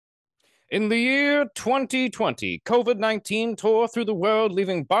In the year 2020, COVID-19 tore through the world,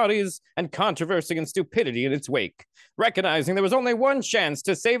 leaving bodies and controversy and stupidity in its wake. Recognizing there was only one chance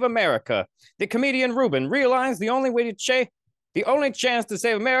to save America, the comedian Ruben realized the only chance to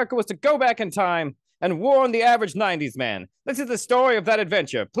save America was to go back in time and warn the average 90s man. This is the story of that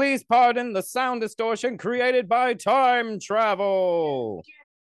adventure. Please pardon the sound distortion created by time travel.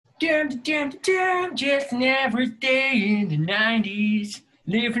 Just an average day in the 90s.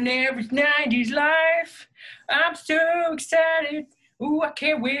 Living average 90s life. I'm so excited. Ooh, I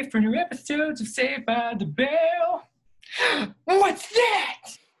can't wait for new episodes of Saved by the Bell. What's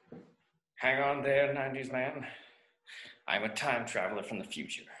that? Hang on there, 90s man. I'm a time traveler from the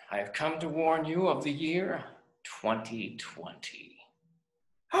future. I have come to warn you of the year 2020.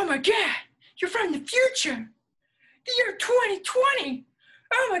 Oh my God, you're from the future. The year 2020.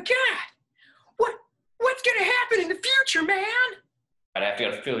 Oh my God. What's gonna happen in the future, man? I'd have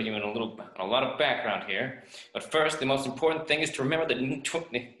to fill you in a lot of background here. But first, the most important thing is to remember that in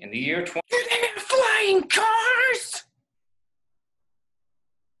the year 20... Do they have flying cars?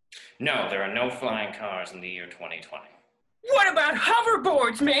 No, there are no flying cars in the year 2020. What about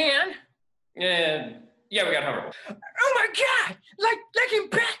hoverboards, man? Yeah, we got hoverboards. Oh my God! Like in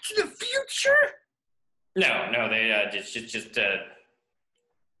Back to the Future? No, they it's just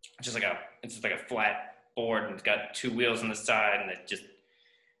like a flat board and it's got two wheels on the side and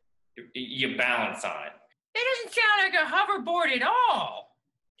you balance on it. It doesn't sound like a hoverboard at all.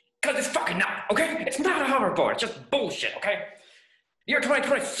 Cause it's fucking not, okay? It's not a hoverboard, it's just bullshit, okay? The year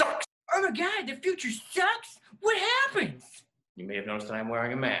 2020 sucks. Oh my God, the future sucks? What happens? You may have noticed that I'm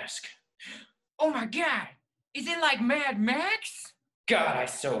wearing a mask. Oh my God, is it like Mad Max? God, I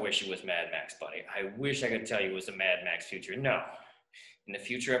so wish it was Mad Max, buddy. I wish I could tell you it was a Mad Max future. No. In the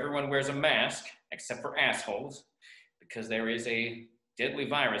future, everyone wears a mask, except for assholes, because there is a deadly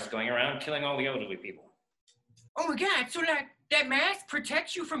virus going around killing all the elderly people. Oh my God, so like that mask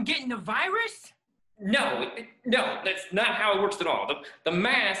protects you from getting the virus? No, that's not how it works at all. The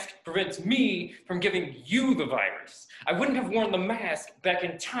mask prevents me from giving you the virus. I wouldn't have worn the mask back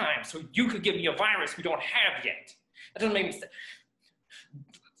in time so you could give me a virus we don't have yet. That doesn't make sense.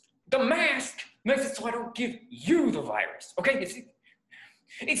 The mask makes it so I don't give you the virus, okay?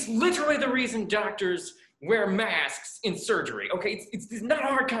 It's literally the reason doctors wear masks in surgery, okay? It's not a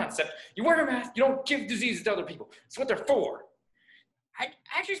hard concept. You wear a mask, you don't give diseases to other people. That's what they're for. I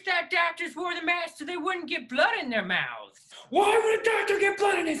just thought doctors wore the mask so they wouldn't get blood in their mouths. Why would a doctor get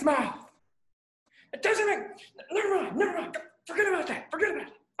blood in his mouth? It doesn't make... Never mind. Forget about that.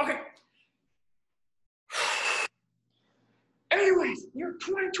 Okay. Anyways, year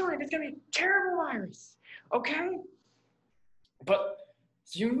 2020, there's gonna be a terrible virus, okay? But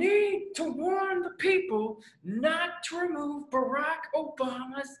you need to warn the people not to remove Barack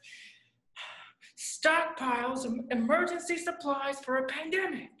Obama's stockpiles of emergency supplies for a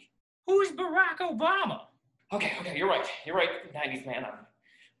pandemic. Who's Barack Obama? Okay, you're right, 90s man.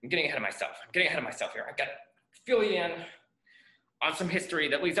 I'm getting ahead of myself. Here. I've got to fill you in on some history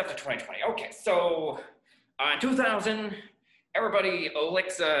that leads up to 2020. Okay, so in 2000, everybody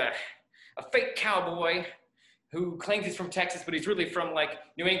elects a fake cowboy who claims he's from Texas, but he's really from like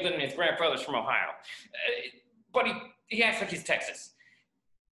New England and his grandfather's from Ohio. But he acts like he's Texas.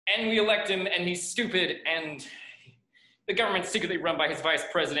 And we elect him and he's stupid and the government's secretly run by his vice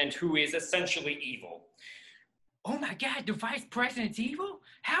president who is essentially evil. Oh my God, the vice president's evil?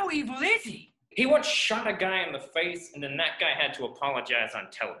 How evil is he? He once shot a guy in the face and then that guy had to apologize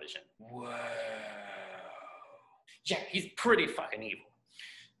on television. Whoa. Yeah, he's pretty fucking evil.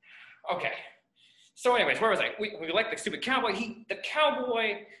 Okay. So anyways, where was I? We elect the stupid cowboy.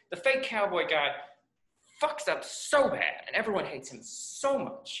 The fake cowboy guy fucks up so bad and everyone hates him so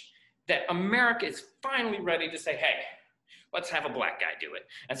much that America is finally ready to say, hey, let's have a black guy do it.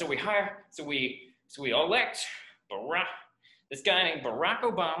 And so we elect this guy named Barack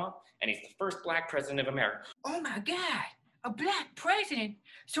Obama, and he's the first black president of America. Oh my God, a black president?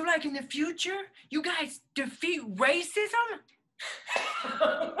 So like in the future, you guys defeat racism?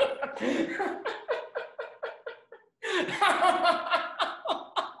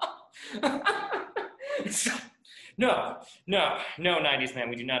 No, 90s man,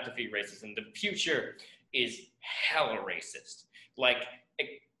 we do not defeat racism. The future is hella racist. Like,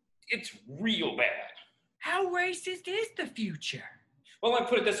 it's real bad. How racist is the future? Well, I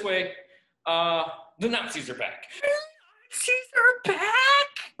put it this way, the Nazis are back. Nazis are back?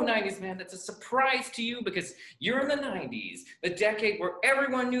 90s man, that's a surprise to you because you're in the 90s, the decade where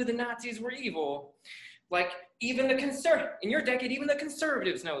everyone knew the Nazis were evil. Like, even in your decade, even the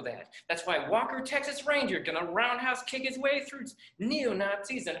conservatives know that. That's why Walker, Texas Ranger, gonna roundhouse kick his way through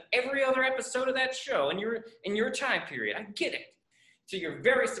neo-Nazis in every other episode of that show in your time period. I get it. So you're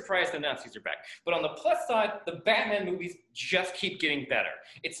very surprised the Nazis are back. But on the plus side, the Batman movies just keep getting better.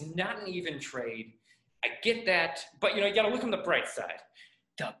 It's not an even trade. I get that, but you gotta look on the bright side.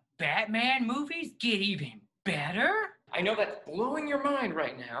 The Batman movies get even better? I know that's blowing your mind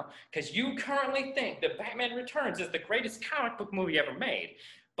right now, because you currently think that Batman Returns is the greatest comic book movie ever made.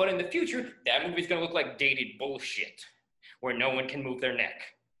 But in the future, that movie's gonna look like dated bullshit, where no one can move their neck,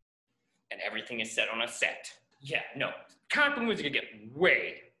 and everything is set on a set. Yeah, no, comic book movies are gonna get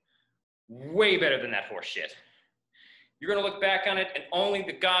way, way better than that horse shit. You're gonna look back on it, and only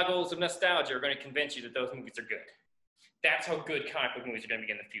the goggles of nostalgia are gonna convince you that those movies are good. That's how good comic book movies are gonna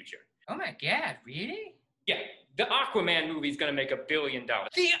be in the future. Oh my God, really? Yeah, the Aquaman movie is gonna make $1 billion.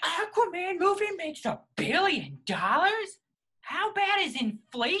 The Aquaman movie makes $1 billion? How bad is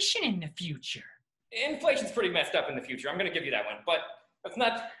inflation in the future? Inflation's pretty messed up in the future. I'm gonna give you that one, but that's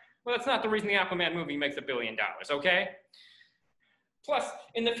not the reason the Aquaman movie makes $1 billion, okay? Plus,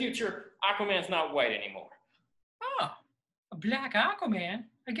 in the future, Aquaman's not white anymore. Oh, a black Aquaman?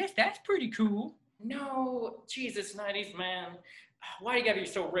 I guess that's pretty cool. No, Jesus, 90s, man. Why do you gotta be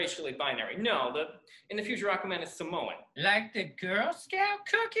so racially binary? No, in the future, Aquaman is Samoan. Like the Girl Scout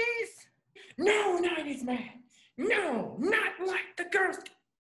cookies? No, 90s, man. No, not like the Girl Scout.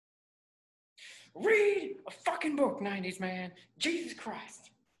 Read a fucking book, 90s, man. Jesus Christ.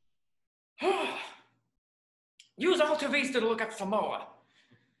 Use Alta Vista to look up Samoa.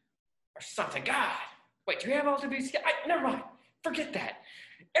 Or something. God. Wait, do you have Alta Vista? Never mind. Forget that.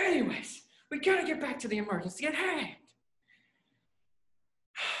 Anyways, we gotta get back to the emergency at hand.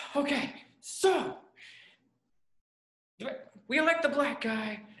 Okay, so we elect the black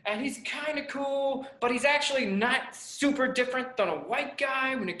guy, and he's kind of cool, but he's actually not super different than a white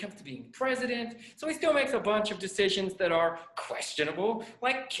guy when it comes to being president. So he still makes a bunch of decisions that are questionable,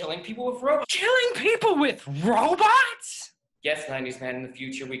 like killing people with robots. Killing people with robots? Yes, 90s man, in the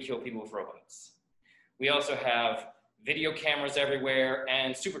future we kill people with robots. We also have video cameras everywhere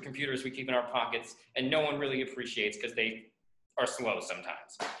and supercomputers we keep in our pockets, and no one really appreciates because they are slow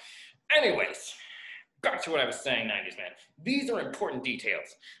sometimes. Anyways, back to what I was saying, 90s man. These are important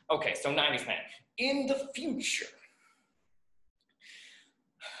details. Okay, so 90s man, in the future,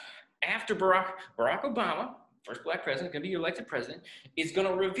 after Barack Obama, first black president, gonna be elected president, is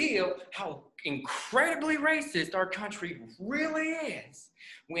gonna reveal how incredibly racist our country really is,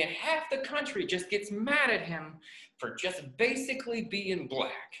 when half the country just gets mad at him for just basically being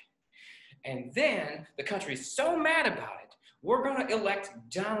black. And then the country's so mad about it, we're gonna elect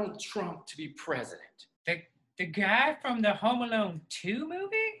Donald Trump to be president. The guy from the Home Alone 2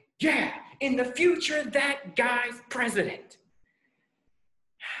 movie? Yeah, in the future, that guy's president.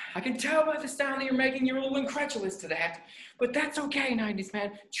 I can tell by the sound that you're making, you're a little incredulous to that, but that's okay, 90s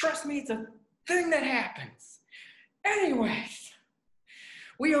man. Trust me, it's a thing that happens. Anyways,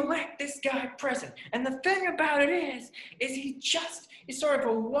 we elect this guy president, and the thing about it is he just is sort of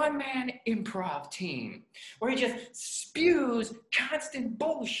a one-man improv team, where he just spews constant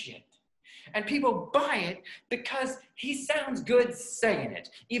bullshit. And people buy it because he sounds good saying it,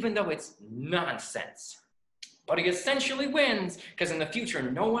 even though it's nonsense. But he essentially wins because in the future,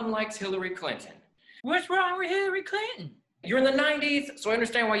 no one likes Hillary Clinton. What's wrong with Hillary Clinton? You're in the 90s, so I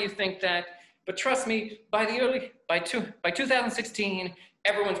understand why you think that. But trust me, by 2016,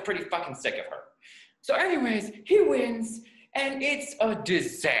 everyone's pretty fucking sick of her. So anyways, he wins, and it's a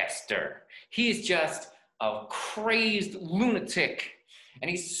disaster. He's just a crazed lunatic. And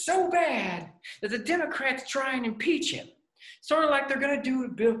he's so bad that the Democrats try and impeach him. Sort of like they're gonna do to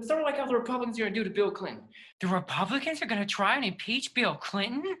Bill, sort of like how the Republicans are gonna do to Bill Clinton. The Republicans are gonna try and impeach Bill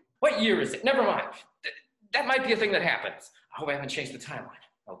Clinton? What year is it? Never mind. That might be a thing that happens. I hope I haven't changed the timeline.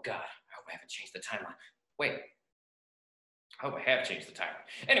 Oh God, I hope I haven't changed the timeline. Wait, I hope I have changed the timeline.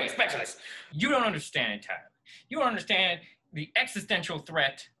 Anyways, back to this. You don't understand, Tyler. You don't understand the existential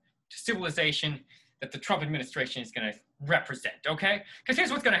threat to civilization that the Trump administration is gonna represent, okay? Because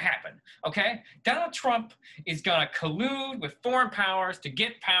here's what's gonna happen, okay? Donald Trump is gonna collude with foreign powers to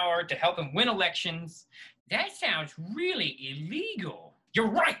get power to help him win elections. That sounds really illegal.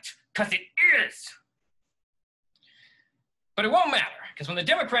 You're right, because it is. But it won't matter, because when the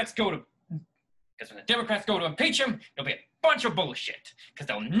Democrats go to impeach him, it'll be a bunch of bullshit, because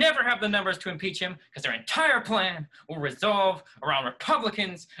they'll never have the numbers to impeach him, because their entire plan will resolve around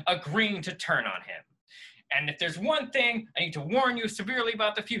Republicans agreeing to turn on him. And if there's one thing I need to warn you severely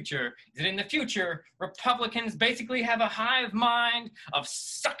about the future, is that in the future, Republicans basically have a hive mind of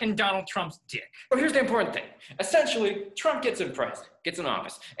sucking Donald Trump's dick. But here's the important thing. Essentially, Trump gets in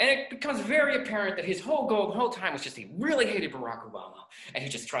office, and it becomes very apparent that his whole goal the whole time was just he really hated Barack Obama, and he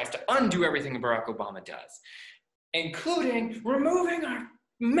just tries to undo everything Barack Obama does, including removing our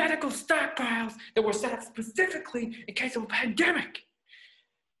medical stockpiles that were set up specifically in case of a pandemic.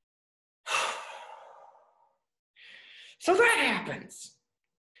 So that happens.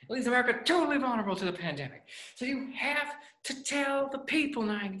 It leaves America totally vulnerable to the pandemic. So you have to tell the people,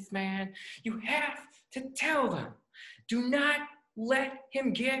 90s man, you have to tell them, do not let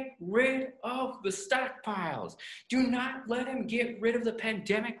him get rid of the stockpiles. Do not let him get rid of the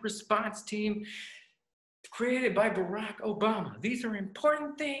pandemic response team created by Barack Obama. These are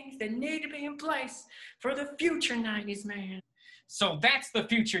important things that need to be in place for the future, 90s man. So that's the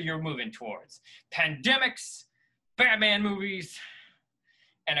future you're moving towards. Pandemics, Batman movies,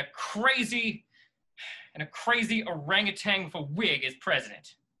 and a crazy orangutan with a wig as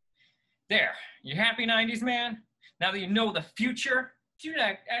president. There, you happy, 90s man? Now that you know the future, could you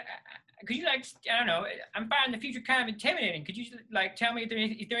I don't know, I'm finding the future kind of intimidating. Could you tell me is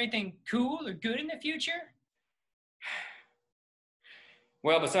there anything cool or good in the future?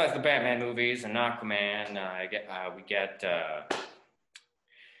 Well, besides the Batman movies and Aquaman, we get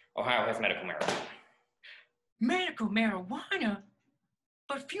Ohio has medical marijuana. Medical marijuana?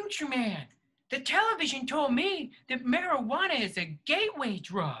 But future man, the television told me that marijuana is a gateway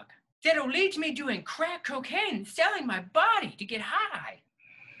drug that'll lead to me doing crack cocaine and selling my body to get high.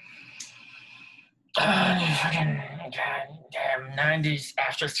 Damn 90s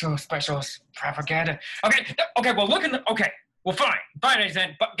after school specials propaganda. Okay, well, fine,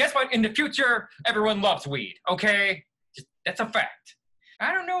 then. But guess what? In the future, everyone loves weed, okay? That's a fact.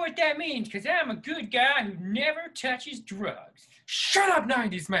 I don't know what that means, because I'm a good guy who never touches drugs. Shut up,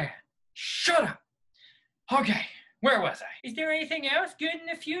 90s man. Shut up. Okay, where was I? Is there anything else good in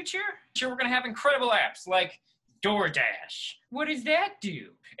the future? Sure, we're going to have incredible apps like DoorDash. What does that do?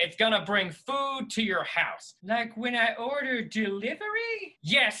 It's going to bring food to your house. Like when I order delivery?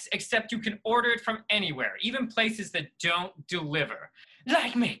 Yes, except you can order it from anywhere, even places that don't deliver.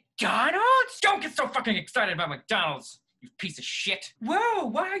 Like McDonald's? Don't get so fucking excited about McDonald's, you piece of shit. Whoa,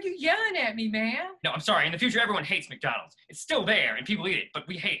 why are you yelling at me, man? No, I'm sorry. In the future, everyone hates McDonald's. It's still there, and people eat it, but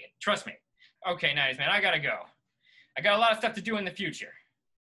we hate it. Trust me. Okay, 90s, man, I gotta go. I got a lot of stuff to do in the future.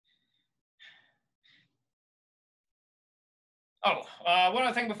 Oh, one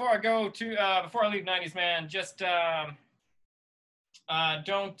other thing before I leave, 90s, man, just don't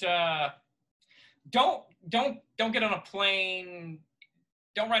get on a plane.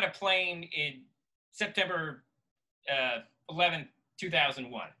 Don't ride a plane in September 11th,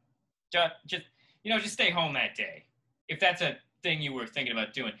 2001. Just stay home that day. If that's a thing you were thinking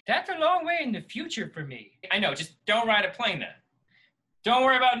about doing. That's a long way in the future for me. I know, just don't ride a plane then. Don't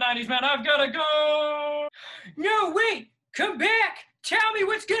worry about 90s, man. I've got to go. No, wait. Come back. Tell me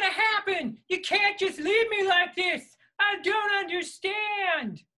what's going to happen. You can't just leave me like this. I don't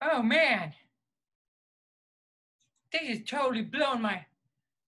understand. Oh, man. This has totally blown my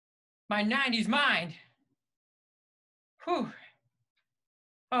 90s mind. Whew.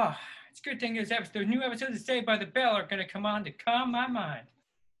 Oh, it's a good thing those new episodes of Saved by the Bell are going to come on to calm my mind.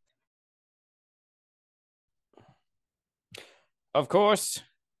 Of course,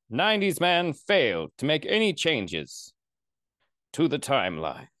 90s man failed to make any changes to the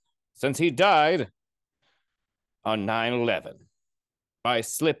timeline since he died on 9/11 by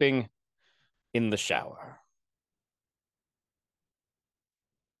slipping in the shower.